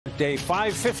day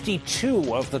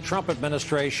 552 of the Trump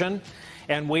administration,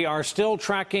 and we are still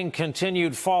tracking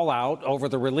continued fallout over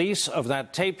the release of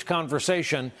that taped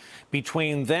conversation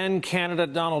between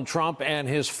then-candidate Donald Trump and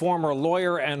his former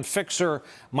lawyer and fixer,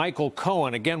 Michael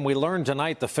Cohen. Again, we learned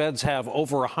tonight the feds have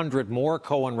over 100 more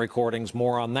Cohen recordings.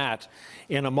 More on that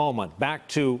in a moment. Back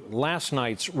to last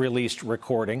night's released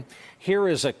recording. Here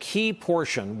is a key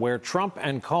portion where Trump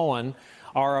and Cohen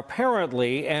are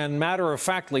apparently and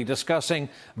matter-of-factly discussing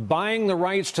buying the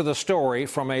rights to the story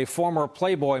from a former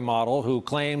Playboy model who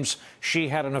claims she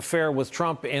had an affair with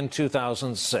Trump in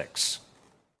 2006.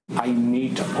 I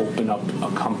need to open up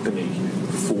a company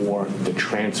for the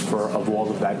transfer of all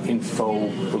of that info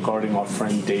regarding our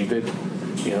friend David,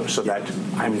 so that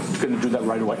I'm going to do that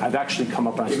right away. I've actually come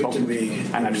up and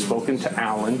I've spoken to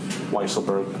Alan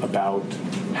Weisselberg about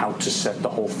how to set the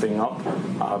whole thing up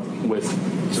with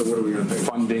So what are we going to pay?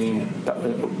 Funding.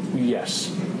 Yes.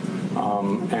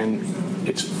 And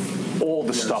it's all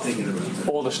the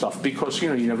stuff, because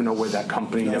you never know where that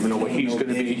company, you never know where he's going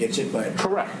to be. Gets it by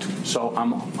Correct. So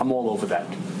I'm all over that,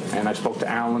 and I spoke to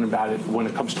Alan about it when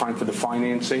it comes time for the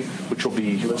financing, which will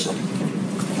be. Listen,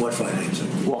 what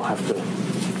financing? We'll have to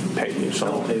pay you. So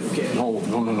don't pay the kid. No.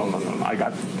 I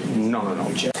got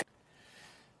no.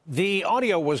 The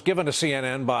audio was given to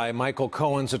CNN by Michael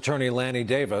Cohen's attorney, Lanny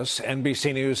Davis.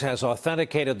 NBC News has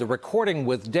authenticated the recording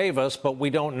with Davis, but we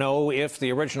don't know if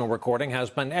the original recording has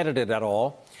been edited at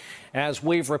all. As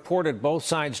we've reported, both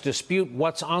sides dispute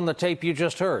what's on the tape you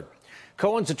just heard.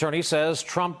 Cohen's attorney says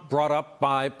Trump brought up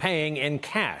by paying in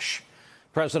cash.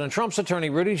 President Trump's attorney,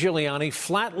 Rudy Giuliani,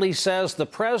 flatly says the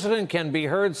president can be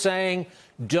heard saying,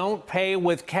 "Don't pay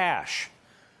with cash."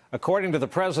 According to the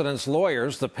president's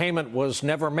lawyers, the payment was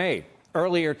never made.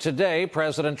 Earlier today,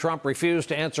 President Trump refused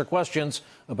to answer questions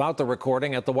about the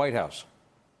recording at the White House.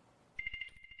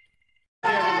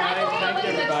 Thank you,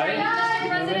 everybody.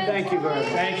 Thank you very much.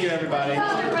 Thank you, everybody. Thank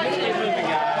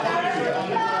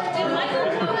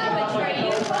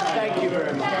you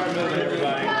very much.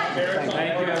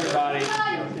 Thank you, everybody.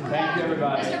 Thank you,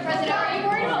 everybody. Mr. President, are you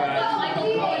worried about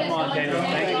Michael Cohen? Come on, Daniel.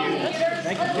 Thank you.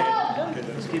 Thank you,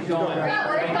 Daniel. Let's keep going. We're not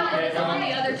worried about what's on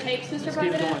the other tapes, Mr.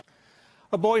 President.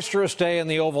 A boisterous day in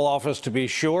the Oval Office, to be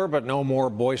sure, but no more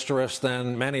boisterous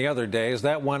than many other days.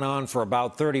 That went on for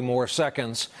about 30 more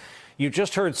seconds. You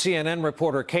just heard CNN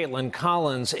reporter Caitlin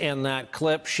Collins in that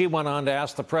clip. She went on to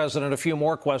ask the president a few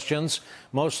more questions,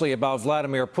 mostly about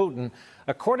Vladimir Putin.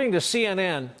 According to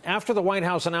CNN, after the White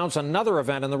House announced another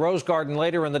event in the Rose Garden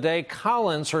later in the day,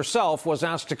 Collins herself was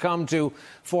asked to come to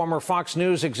former Fox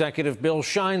News executive Bill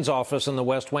Shine's office in the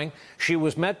West Wing. She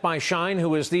was met by Shine,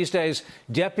 who is these days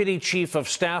Deputy Chief of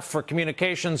Staff for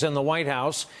Communications in the White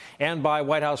House, and by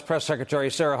White House Press Secretary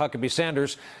Sarah Huckabee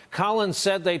Sanders. Collins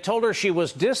said they told her she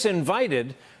was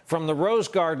disinvited from the Rose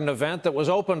Garden event that was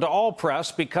open to all press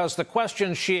because the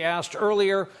questions she asked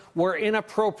earlier were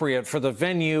inappropriate for the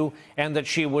venue and that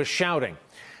she was shouting.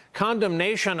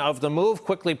 Condemnation of the move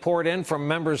quickly poured in from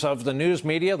members of the news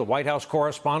media, the White House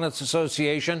Correspondents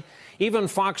Association. Even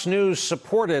Fox News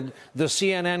supported the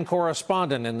CNN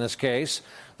correspondent in this case.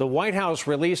 The White House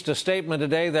released a statement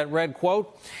today that read,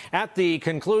 quote, "At the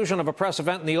conclusion of a press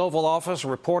event in the Oval Office, a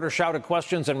reporter shouted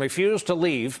questions and refused to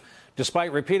leave,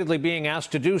 despite repeatedly being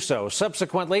asked to do so.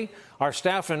 Subsequently, our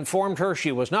staff informed her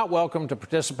she was not welcome to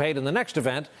participate in the next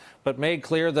event, but made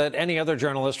clear that any other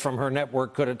journalist from her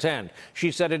network could attend.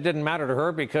 She said it didn't matter to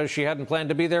her because she hadn't planned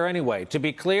to be there anyway. To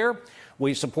be clear,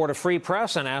 we support a free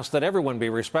press and ask that everyone be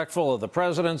respectful of the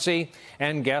presidency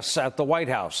and guests at the White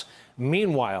House."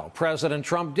 Meanwhile, President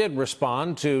Trump did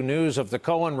respond to news of the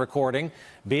Cohen recording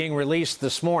being released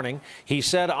this morning. He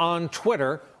said on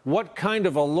Twitter, "What kind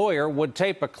of a lawyer would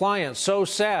tape a client so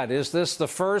sad? Is this the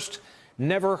first?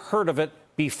 Never heard of it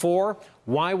before.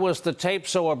 Why was the tape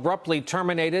so abruptly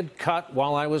terminated, cut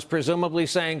while I was presumably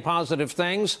saying positive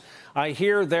things? I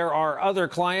hear there are other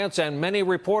clients and many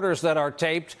reporters that are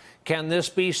taped. Can this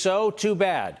be so? Too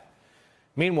bad."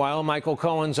 Meanwhile, Michael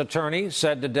Cohen's attorney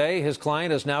said today his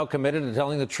client is now committed to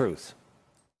telling the truth.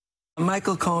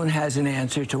 Michael Cohen has an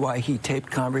answer to why he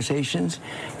taped conversations,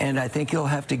 and I think he'll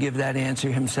have to give that answer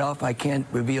himself. I can't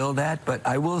reveal that, but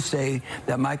I will say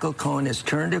that Michael Cohen has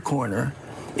turned a corner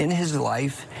in his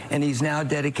life, and he's now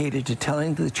dedicated to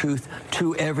telling the truth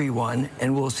to everyone,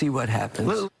 and we'll see what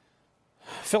happens.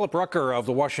 Philip Rucker of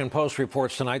the Washington Post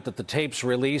reports tonight that the tape's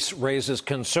release raises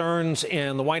concerns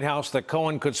in the White House that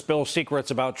Cohen could spill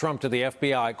secrets about Trump to the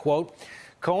FBI. Quote,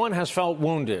 "Cohen has felt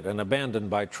wounded and abandoned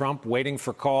by Trump, waiting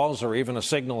for calls or even a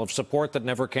signal of support that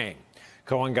never came.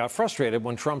 Cohen got frustrated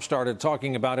when Trump started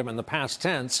talking about him in the past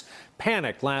tense,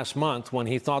 panicked last month when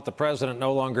he thought the president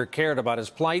no longer cared about his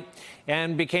plight,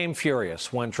 and became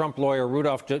furious when Trump lawyer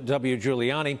Rudolph W.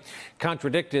 Giuliani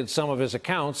contradicted some of his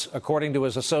accounts, according to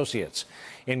his associates.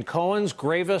 In Cohen's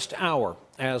gravest hour,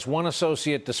 as one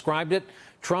associate described it,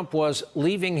 Trump was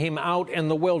leaving him out in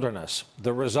the wilderness.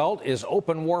 The result is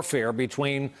open warfare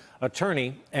between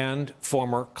attorney and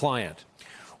former client.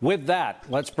 With that,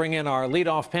 let's bring in our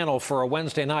leadoff panel for a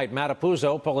Wednesday night. Matt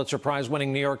Apuzzo, Pulitzer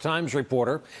Prize-winning New York Times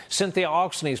reporter. Cynthia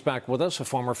Alksne is back with us, a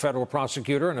former federal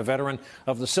prosecutor and a veteran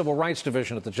of the Civil Rights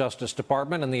Division at the Justice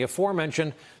Department. And the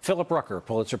aforementioned Philip Rucker,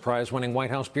 Pulitzer Prize-winning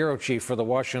White House bureau chief for the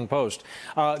Washington Post.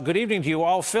 Good evening to you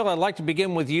all. Phil, I'd like to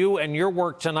begin with you and your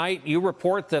work tonight. You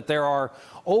report that there are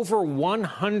over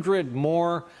 100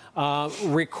 more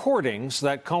recordings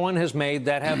that Cohen has made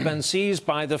that have been seized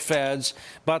by the feds,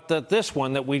 but that this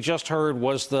one that we just heard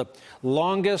was the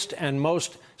longest and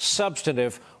most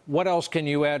substantive. What else can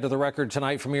you add to the record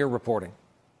tonight from your reporting?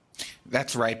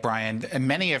 That's right, Brian. And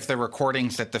many of the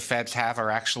recordings that the feds have are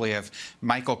actually of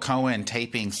Michael Cohen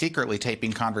secretly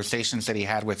taping conversations that he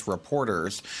had with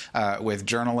reporters, with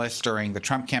journalists during the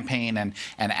Trump campaign and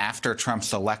after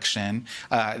Trump's election.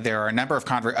 There are a number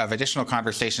of additional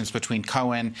conversations between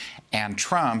Cohen and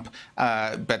Trump,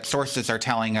 but sources are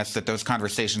telling us that those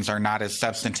conversations are not as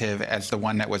substantive as the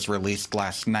one that was released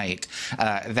last night.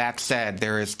 That said,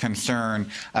 there is concern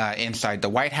inside the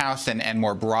White House and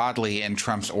more broadly in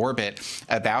Trump's orbit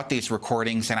about these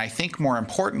recordings, and I think more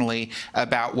importantly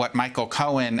about what Michael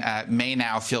Cohen may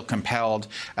now feel compelled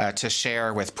to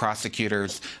share with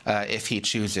prosecutors if he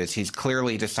chooses. He's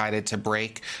clearly decided to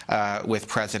break with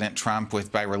President Trump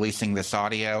by releasing this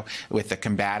audio, with the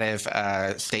combative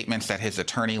statements that his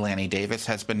attorney Lanny Davis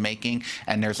has been making,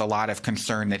 and there's a lot of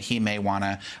concern that he may want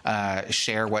to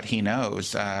share what he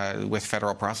knows with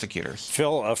federal prosecutors.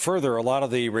 Phil, further, a lot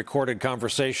of the recorded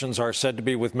conversations are said to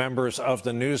be with members of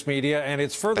the news media. And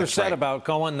it's further said about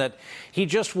Cohen that he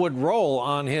just would roll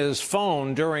on his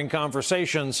phone during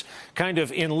conversations, kind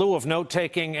of in lieu of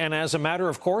note-taking and as a matter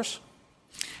of course?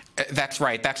 That's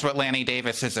right. That's what Lanny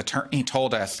Davis, his attorney,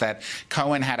 told us, that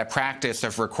Cohen had a practice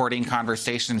of recording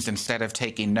conversations instead of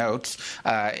taking notes.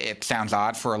 It sounds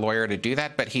odd for a lawyer to do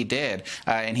that, but he did.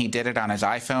 And he did it on his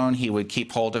iPhone. He would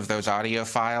keep hold of those audio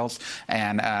files.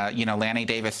 And, Lanny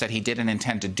Davis said he didn't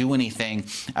intend to do anything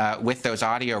with those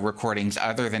audio recordings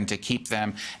other than to keep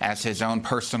them as his own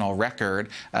personal record.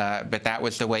 But that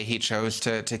was the way he chose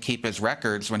to keep his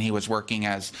records when he was working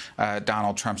as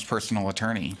Donald Trump's personal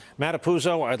attorney. Matt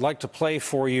Apuzzo, I'd like to play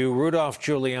for you Rudolph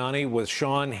Giuliani with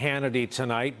Sean Hannity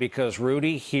tonight, because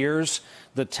Rudy hears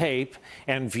the tape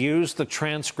and views the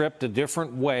transcript a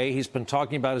different way. He's been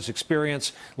talking about his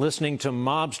experience listening to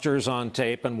mobsters on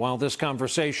tape, and while this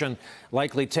conversation,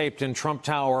 likely taped in Trump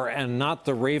Tower and not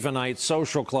the Ravenite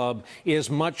Social Club,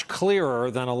 is much clearer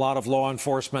than a lot of law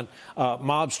enforcement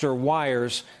mobster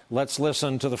wires, let's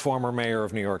listen to the former mayor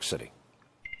of New York City.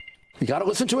 You got to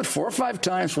listen to it 4 or 5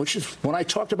 times, which is when I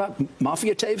talked about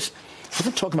mafia tapes. I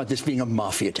wasn't talking about this being a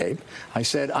mafia tape. I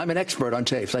said, I'm an expert on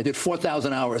tapes. I did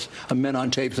 4,000 hours of men on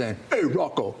tape saying, hey,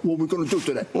 Rocco, what are we going to do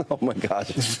today? Oh, my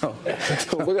gosh. So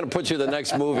we're going to put you in the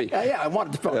next movie. Yeah, I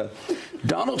wanted to. Yeah.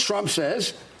 Donald Trump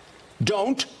says,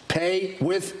 don't pay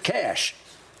with cash.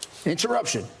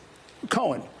 Interruption.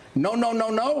 Cohen, no, no, no,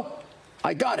 no.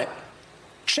 I got it.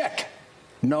 Check.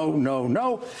 No, no,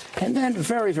 no. And then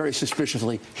very, very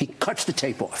suspiciously, he cuts the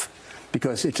tape off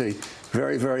because it's a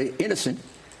very, very innocent,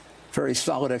 very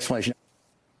solid explanation.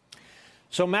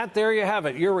 So, Matt, there you have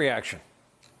it. Your reaction.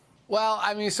 Well,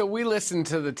 I mean, so we listened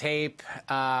to the tape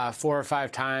 4 or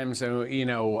 5 times.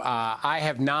 And, I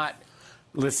have not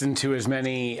listened to as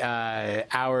many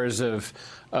hours of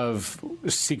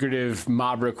secretive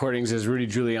mob recordings as Rudy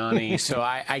Giuliani, so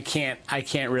I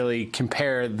can't really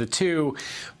compare the two,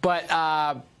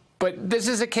 but this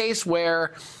is a case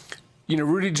where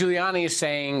Rudy Giuliani is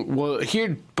saying, well,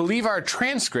 here, believe our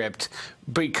transcript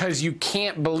because you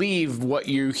can't believe what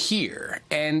you hear,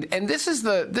 and this is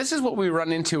what we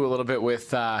run into a little bit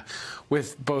with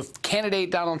both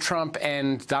candidate Donald Trump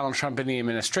and Donald Trump in the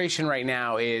administration right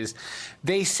now. Is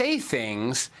they say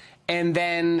things, and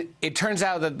then it turns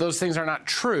out that those things are not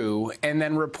true. And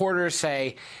then reporters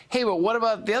say, hey, but what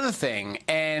about the other thing?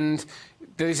 And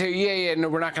They say, yeah, no,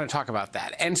 we're not going to talk about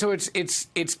that. And so it's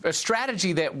a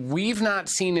strategy that we've not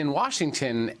seen in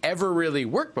Washington ever really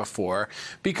work before,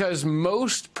 because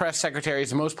most press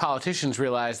secretaries and most politicians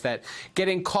realize that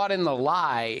getting caught in the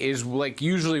lie is like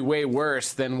usually way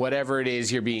worse than whatever it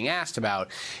is you're being asked about.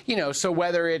 You know, so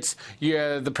whether it's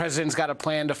the president's got a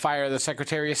plan to fire the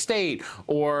Secretary of State,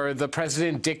 or the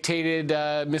president dictated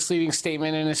a misleading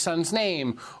statement in his son's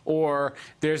name, or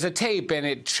there's a tape and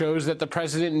it shows that the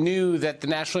president knew that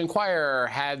the National Enquirer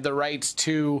had the rights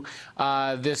to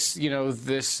this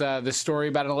story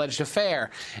about an alleged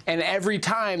affair. And every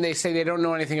time they say they don't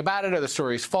know anything about it, or the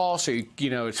story's false, or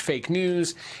it's fake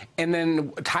news, and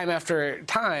then time after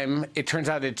time it turns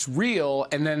out it's real,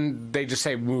 and then they just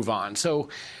say move on. So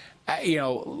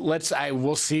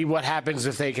we'll see what happens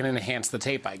if they can enhance the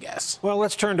tape, I guess. Well,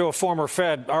 let's turn to a former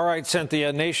Fed. All right,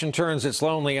 Cynthia, nation turns its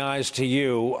lonely eyes to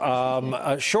you.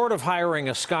 Short of hiring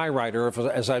a skywriter,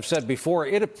 as I've said before,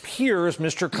 it appears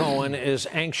Mr. Cohen is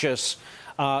anxious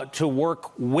to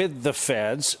work with the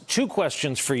feds. Two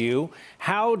questions for you.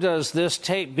 How does this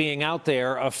tape being out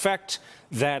there affect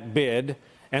that bid?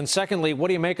 And secondly, what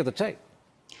do you make of the tape?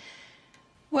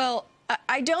 Well,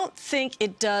 I don't think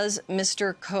it does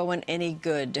Mr. Cohen any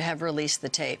good to have released the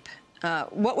tape.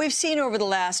 What we've seen over the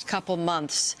last couple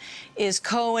months is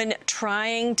Cohen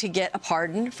trying to get a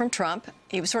pardon from Trump.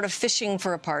 He was sort of fishing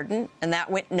for a pardon, and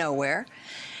that went nowhere.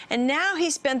 And now he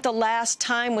spent the last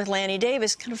time with Lanny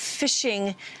Davis kind of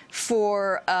fishing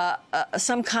for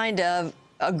some kind of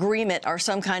agreement or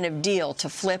some kind of deal to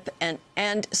flip,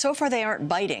 and so far they aren't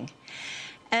biting.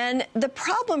 And the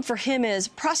problem for him is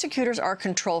prosecutors are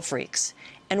control freaks,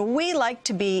 and we like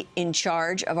to be in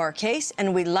charge of our case,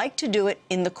 and we like to do it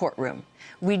in the courtroom.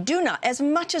 We do not, as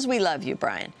much as we love you,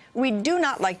 Brian, we do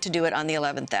not like to do it on the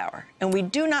 11th hour, and we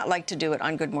do not like to do it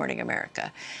on Good Morning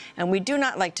America, and we do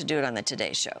not like to do it on the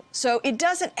Today Show. So it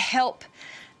doesn't help.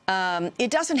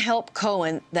 It doesn't help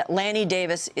Cohen that Lanny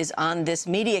Davis is on this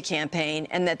media campaign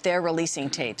and that they're releasing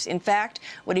tapes. In fact,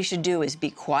 what he should do is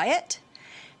be quiet.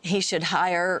 He should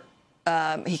hire,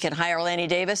 he can hire Lanny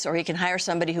Davis, or he can hire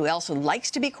somebody who else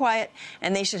likes to be quiet,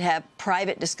 and they should have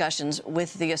private discussions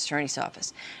with the attorney's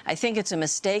office. I think it's a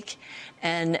mistake,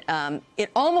 and it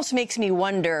almost makes me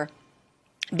wonder,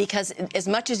 because as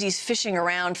much as he's fishing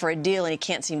around for a deal and he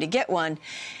can't seem to get one,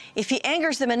 if he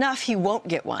angers them enough, he won't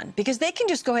get one, because they can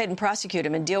just go ahead and prosecute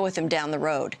him and deal with him down the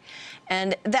road.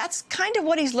 And that's kind of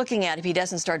what he's looking at if he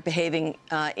doesn't start behaving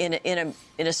in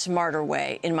a smarter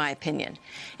way, in my opinion.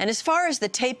 And as far as the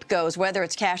tape goes, whether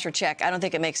it's cash or check, I don't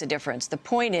think it makes a difference. The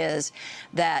point is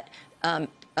that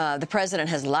the president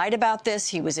has lied about this.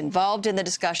 He was involved in the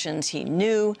discussions. He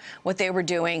knew what they were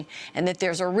doing, and that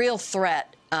there's a real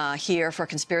threat here for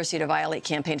conspiracy to violate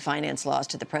campaign finance laws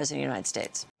to the President of the United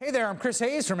States. Hey there, I'm Chris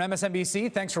Hayes from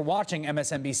MSNBC. Thanks for watching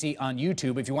MSNBC on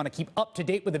YouTube. If you want to keep up to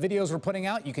date with the videos we're putting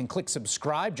out, you can click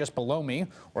subscribe just below me,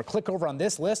 or click over on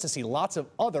this list to see lots of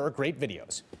other great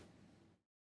videos.